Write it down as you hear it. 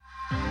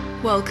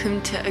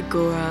Welcome to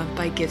Agora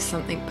by Give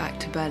Something Back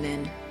to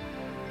Berlin.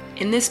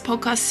 In this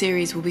podcast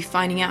series, we'll be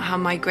finding out how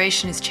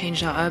migration has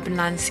changed our urban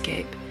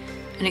landscape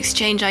and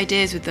exchange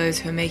ideas with those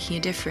who are making a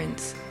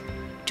difference.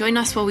 Join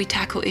us while we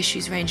tackle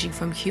issues ranging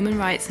from human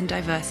rights and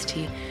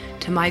diversity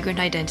to migrant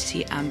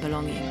identity and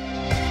belonging.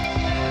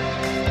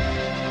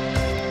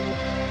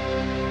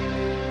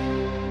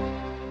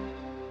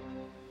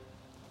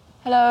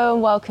 Hello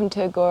and welcome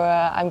to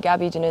Agora. I'm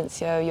Gabby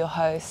D'Annunzio, your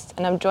host,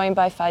 and I'm joined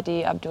by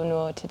Fadi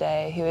Abdulnoor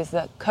today, who is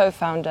the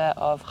co-founder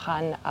of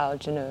Khan Al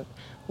Junub.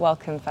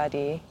 Welcome,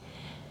 Fadi.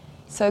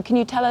 So can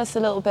you tell us a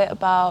little bit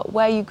about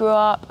where you grew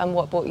up and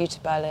what brought you to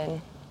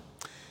Berlin?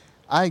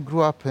 I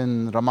grew up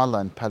in Ramallah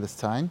in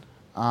Palestine.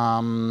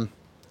 I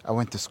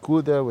went to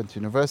school there, went to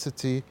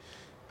university,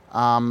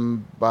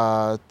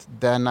 but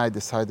then I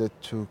decided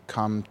to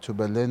come to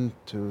Berlin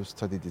to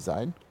study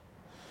design.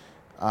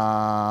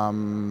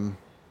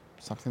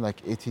 Something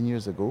like 18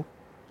 years ago.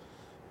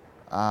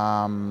 So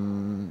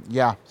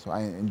I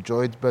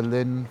enjoyed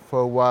Berlin for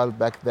a while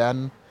back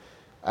then.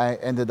 I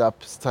ended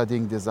up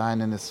studying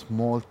design in a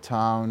small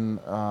town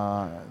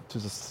to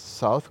the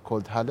south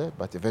called Halle,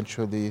 but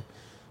eventually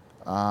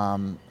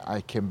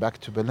I came back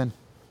to Berlin.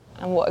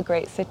 And what a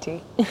great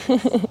city.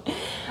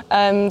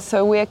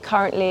 So we're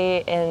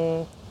currently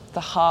in the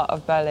heart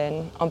of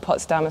Berlin on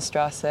Potsdamer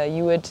Straße.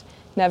 You would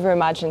never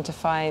imagined to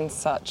find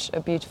such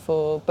a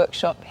beautiful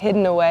bookshop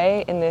hidden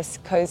away in this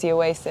cozy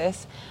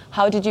oasis.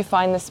 How did you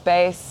find the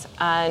space?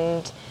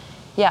 And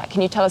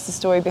can you tell us the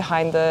story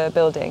behind the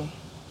building?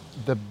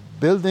 The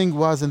building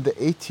was in the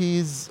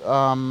 80s,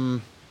 a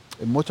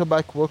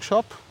motorbike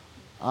workshop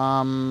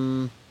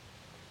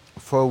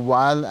for a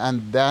while,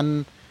 and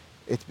then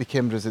it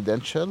became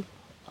residential.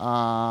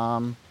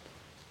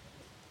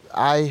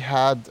 I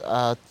had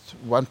at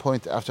one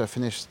point after I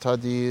finished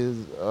studies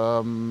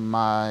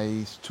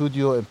my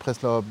studio in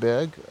Prenzlauer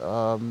Berg,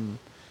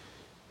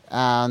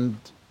 and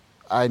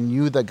I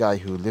knew the guy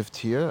who lived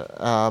here.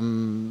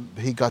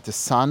 He got a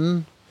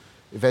son.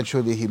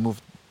 Eventually he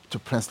moved to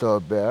Prenzlauer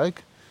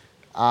Berg.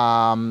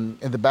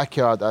 In the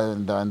backyard,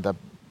 in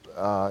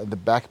the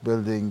back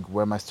building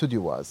where my studio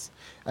was,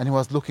 and he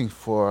was looking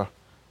for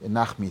a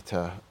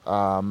Nachmieter.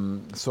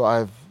 So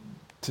I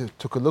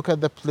took a look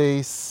at the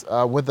place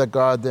with the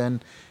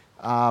garden,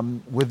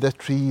 with the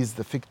trees,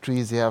 the fig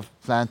trees he have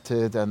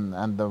planted,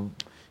 and the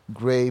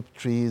grape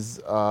trees.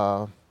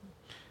 So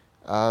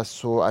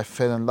I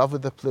fell in love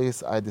with the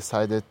place. I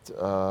decided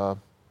to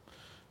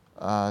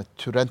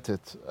rent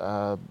it.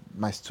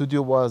 My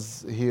studio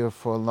was here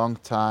for a long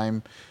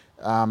time,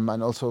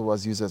 and also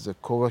was used as a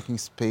co-working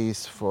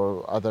space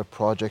for other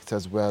projects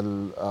as well,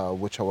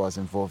 which I was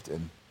involved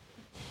in.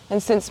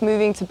 And since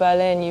moving to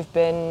Berlin, you've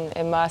been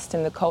immersed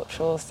in the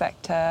cultural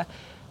sector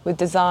with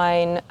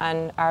design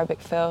and Arabic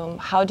film.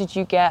 How did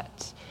you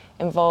get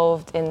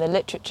involved in the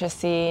literature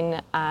scene,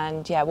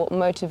 and what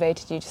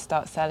motivated you to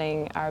start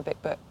selling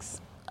Arabic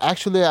books?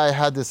 Actually, I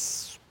had this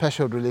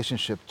special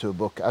relationship to a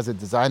book. As a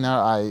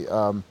designer,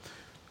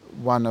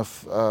 one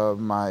of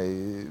my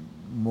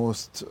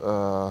most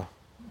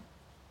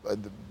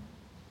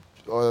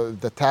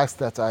the tasks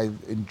that I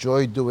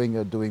enjoy doing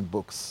are doing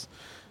books.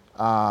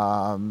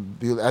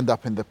 You'll end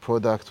up in the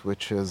product,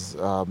 which is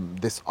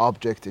this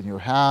object in your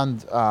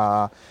hand.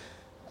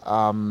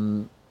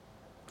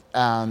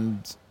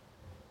 And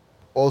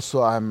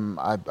also I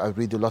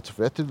read a lot of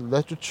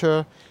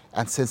literature.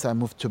 And since I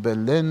moved to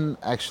Berlin,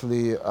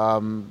 actually,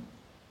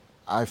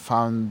 I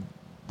found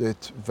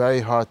it very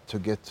hard to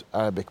get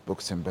Arabic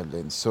books in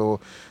Berlin. So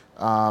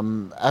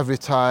every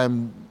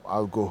time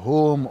I'll go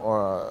home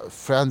or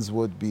friends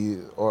would be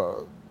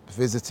or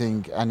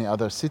visiting any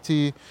other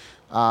city,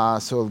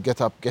 so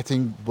I'll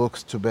getting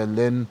books to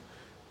Berlin.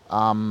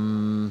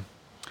 So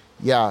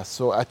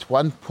at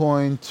one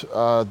point,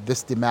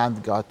 this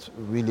demand got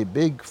really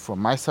big from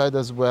my side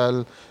as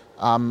well.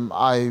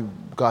 I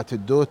got a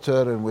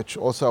daughter in which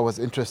also I was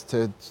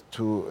interested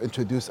to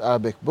introduce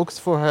Arabic books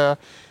for her.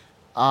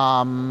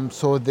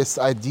 So this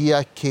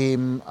idea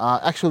came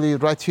actually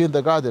right here in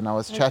the garden. I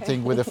was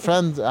chatting with a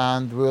friend,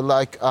 and we were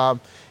like,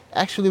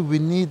 actually we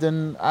need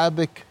an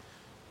Arabic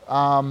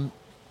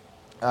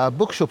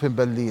bookshop in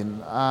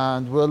Berlin,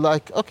 and we're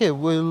like, okay,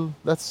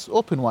 let's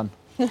open one.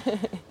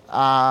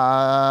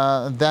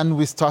 Then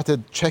we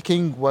started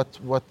checking what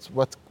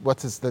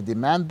is the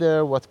demand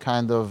there, what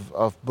kind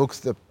of books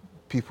that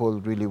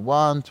people really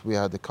want. We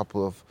had a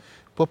couple of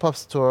pop-up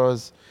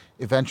stores.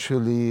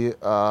 Eventually,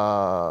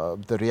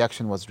 the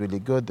reaction was really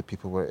good. The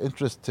people were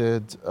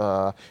interested.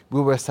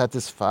 We were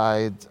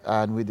satisfied,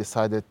 and we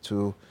decided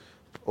to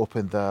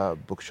open the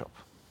bookshop.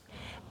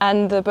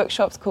 And the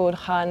bookshop's called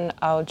Khan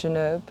Al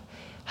Junub.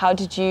 How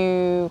did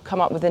you come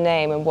up with the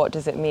name, and what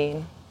does it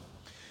mean?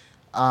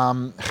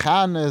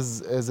 Khan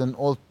is an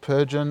old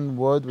Persian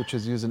word which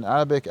is used in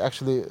Arabic.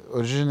 Actually,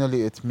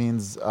 originally it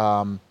means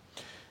an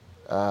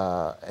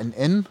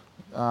inn.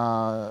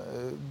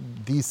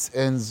 These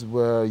inns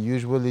were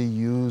usually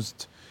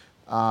used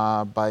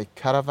by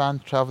caravan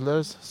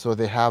travelers, so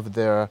they have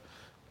their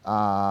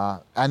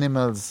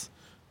animals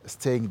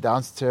staying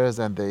downstairs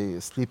and the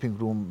sleeping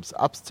rooms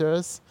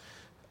upstairs.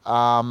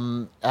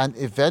 And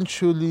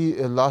eventually,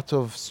 a lot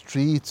of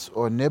streets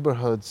or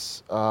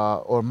neighborhoods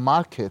or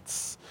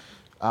markets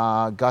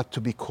got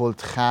to be called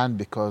Khan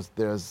because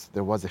there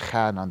was a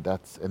Khan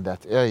in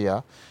that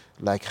area,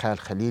 like Khan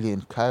Khalili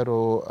in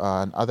Cairo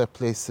and other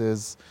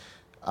places.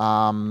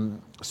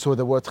 So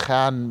the word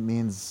Khan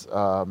means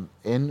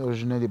inn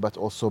originally, but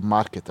also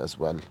market as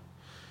well.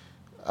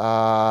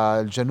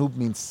 Janub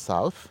means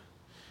south.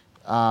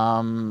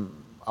 Our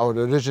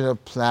original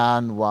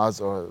plan was,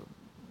 or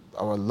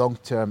our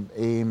long-term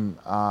aim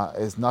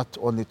is not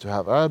only to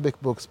have Arabic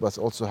books, but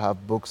also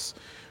have books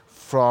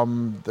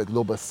from the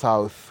global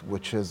south,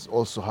 which is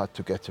also hard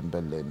to get in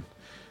Berlin.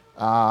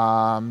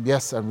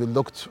 Yes, and we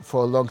looked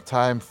for a long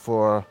time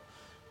for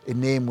a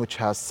name which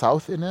has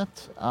south in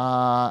it,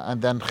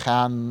 and then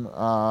Khan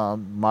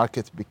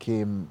Market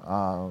became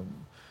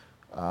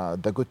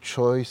the good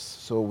choice,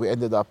 so we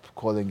ended up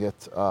calling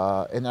it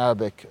in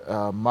Arabic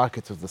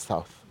Market of the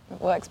South. It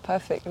works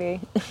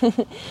perfectly.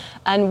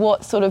 And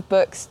what sort of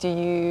books do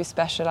you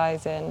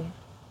specialize in?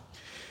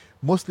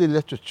 Mostly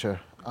literature.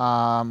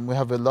 We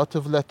have a lot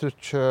of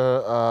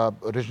literature,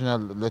 original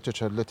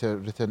literature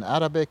written in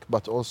Arabic,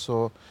 but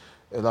also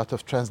a lot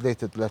of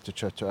translated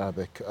literature to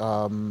Arabic.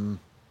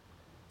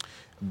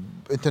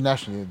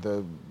 Internationally,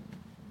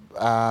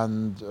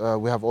 and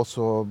we have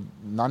also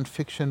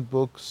non-fiction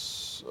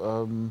books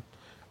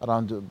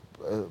around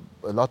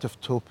a lot of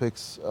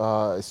topics,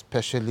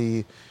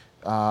 especially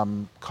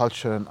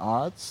culture and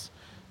arts.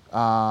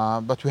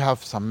 But we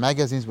have some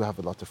magazines, we have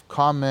a lot of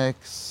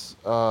comics,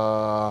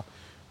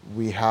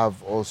 we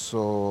have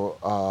also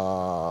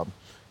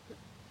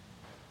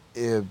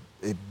a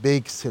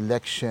big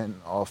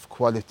selection of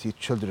quality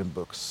children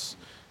books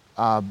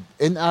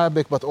in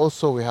Arabic, but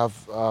also we have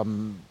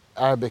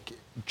Arabic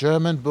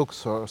German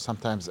books or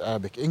sometimes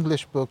Arabic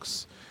English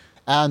books,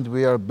 and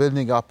we are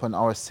building up on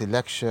our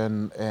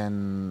selection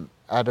in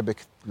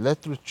Arabic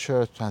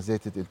literature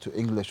translated into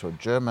English or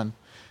German,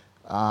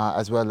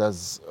 as well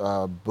as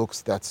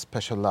books that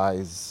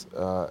specialize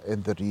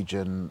in the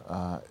region,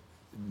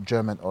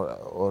 German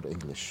or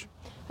English.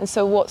 And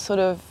so what sort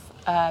of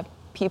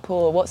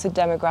people, what's the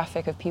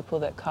demographic of people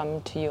that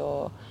come to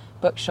your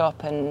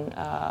bookshop and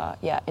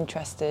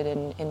interested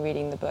in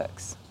reading the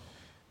books?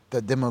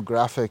 The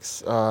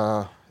demographics,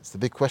 it's the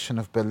big question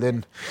of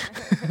Berlin.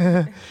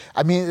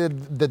 I mean,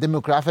 the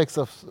demographics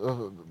of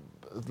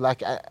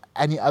like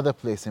any other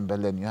place in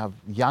Berlin. You have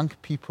young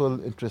people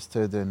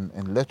interested in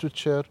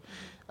literature.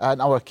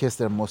 In our case,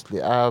 they're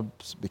mostly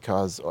Arabs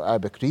or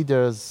Arabic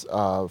readers,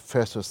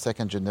 first or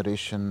second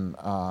generation,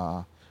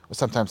 or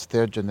sometimes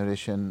third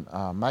generation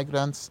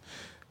migrants.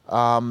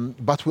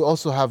 But we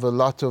also have a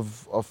lot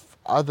of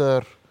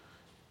other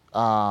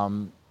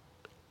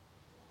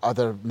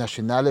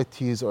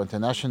nationalities or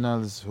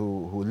internationals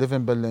who live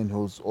in Berlin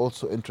who's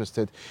also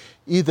interested.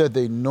 Either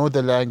they know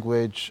the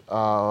language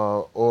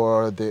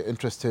or they're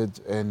interested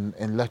in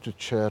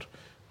literature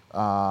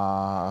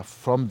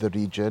from the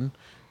region.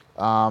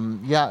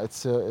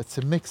 It's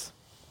a mix.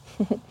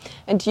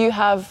 And do you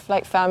have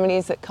like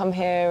families that come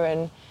here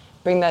and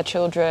bring their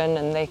children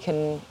and they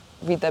can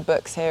read their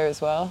books here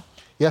as well?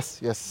 Yes.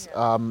 Yeah.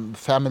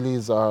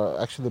 Families are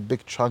actually a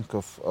big chunk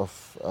of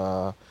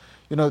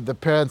the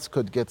parents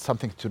could get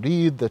something to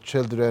read, the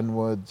children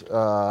would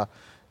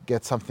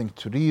get something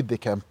to read, they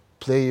can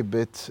play a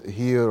bit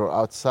here or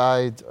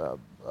outside.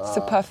 It's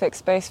a perfect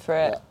space for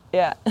it,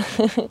 yeah.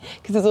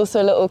 Because there's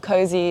also a little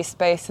cozy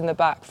space in the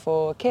back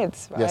for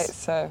kids, right? Yes.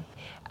 So,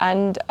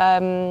 and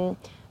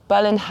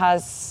Berlin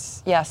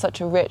has, such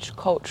a rich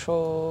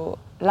cultural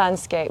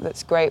landscape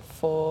that's great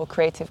for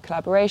creative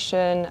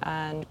collaboration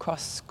and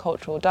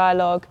cross-cultural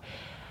dialogue.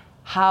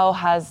 How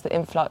has the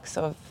influx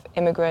of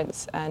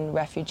immigrants and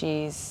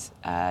refugees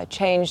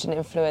changed and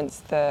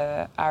influenced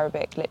the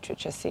Arabic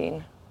literature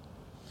scene?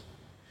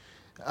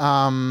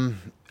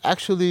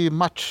 Actually,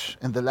 much.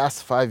 In the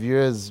last 5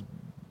 years,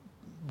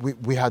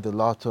 we had a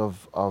lot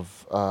of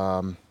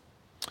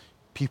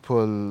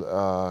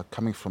people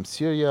coming from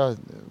Syria,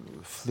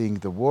 fleeing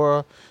the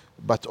war,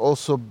 but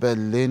also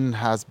Berlin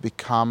has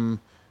become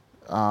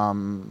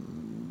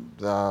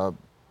the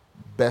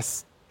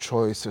best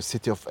choice or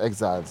city of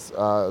exiles.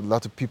 A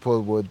lot of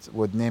people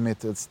would name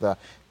it as the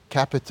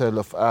capital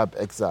of Arab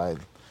exile.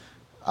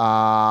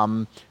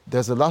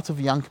 There's a lot of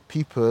young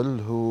people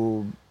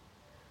who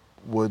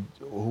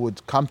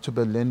would come to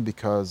Berlin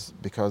because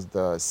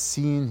the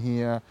scene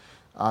here,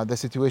 the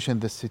situation in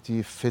the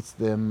city fits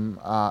them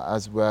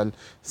as well.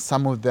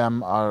 Some of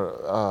them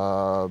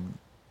are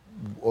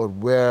or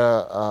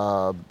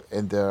were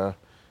in their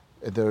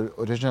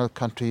original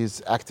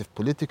countries active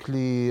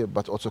politically,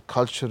 but also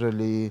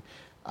culturally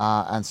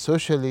and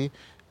socially.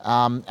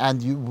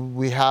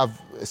 We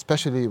have,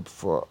 especially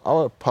for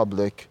our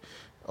public,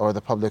 or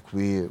the public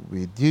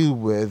we deal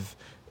with,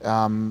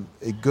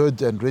 a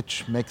good and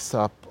rich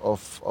mix-up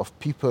of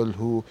people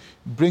who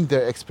bring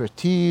their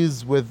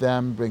expertise with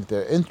them, bring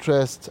their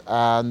interest,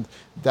 and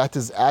that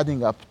is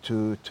adding up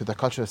to the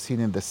cultural scene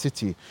in the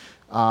city.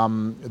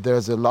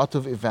 There's a lot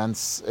of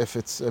events, if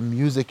it's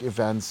music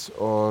events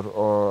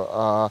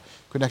or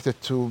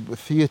connected to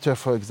theater,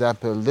 for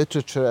example,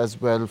 literature as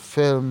well,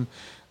 film,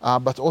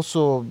 but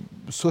also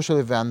social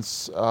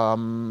events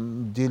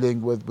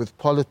dealing with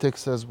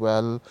politics as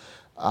well.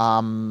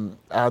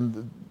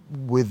 And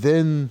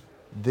within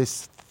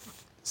this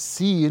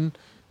scene,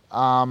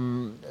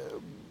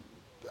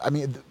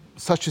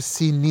 such a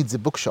scene needs a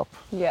bookshop.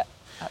 Yeah,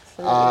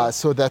 absolutely.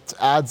 So that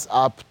adds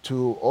up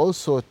to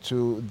also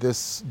to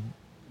this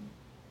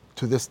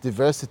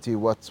diversity,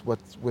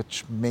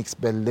 which makes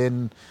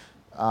Berlin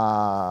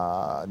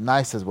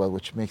nice as well,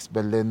 which makes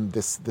Berlin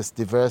this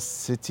diverse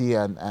city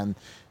and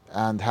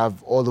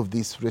have all of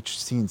these rich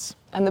scenes.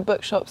 And the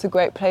bookshop's a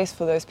great place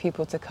for those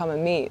people to come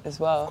and meet as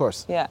well. Of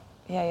course. Yeah.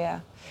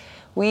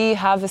 We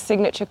have a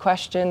signature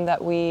question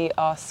that we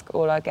ask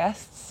all our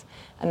guests,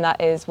 and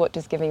that is, what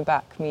does giving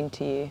back mean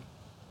to you?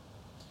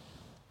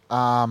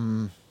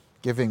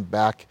 Giving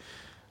back.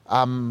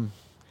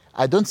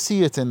 I don't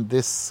see it in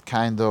this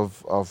kind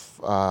of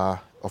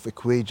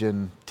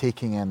equation,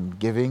 taking and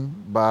giving,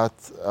 but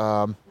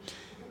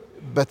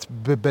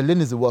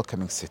Berlin is a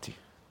welcoming city.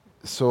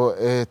 So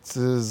it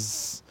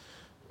is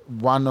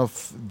one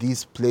of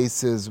these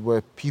places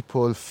where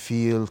people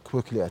feel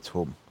quickly at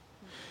home.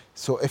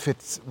 So if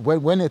it's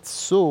when it's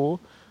so,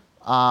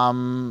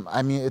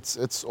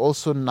 it's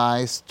also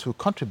nice to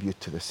contribute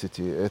to the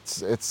city.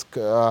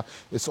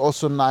 It's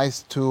also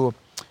nice to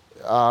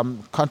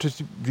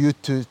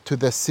contribute to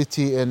the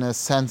city in a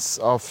sense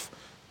of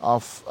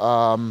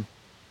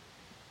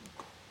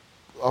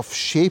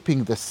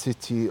shaping the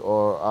city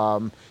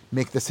or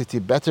make the city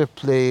a better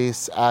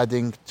place,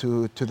 adding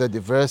to the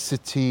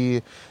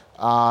diversity,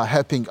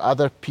 helping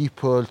other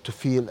people to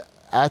feel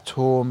at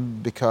home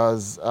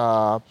because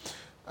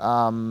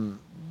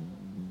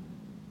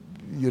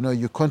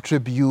you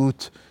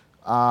contribute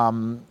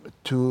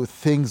to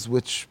things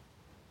which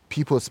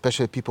people,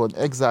 especially people in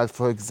exile,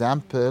 for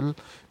example,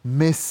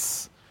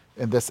 miss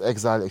in this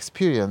exile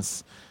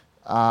experience.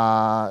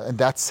 In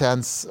that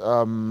sense,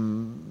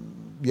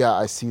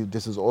 I see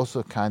this is also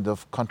a kind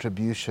of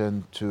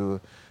contribution to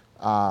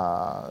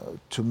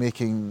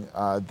making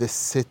this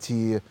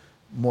city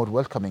more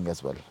welcoming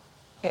as well.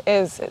 It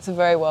is. It's a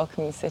very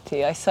welcoming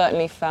city. I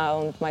certainly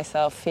found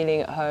myself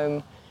feeling at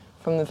home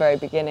from the very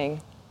beginning.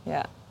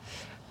 Yeah.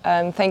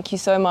 Thank you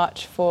so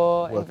much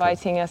for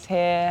inviting us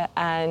here,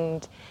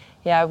 and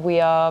we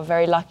are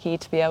very lucky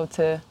to be able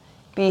to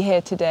be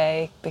here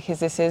today because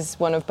this is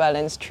one of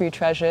Berlin's true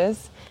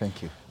treasures.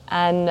 Thank you.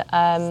 And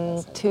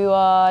to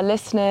our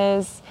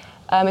listeners,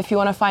 if you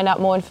want to find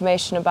out more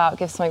information about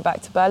Give Something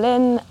Back to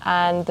Berlin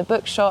and the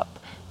bookshop,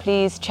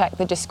 please check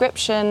the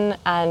description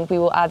and we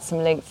will add some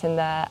links in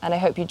there. And I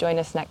hope you join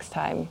us next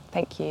time.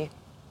 Thank you.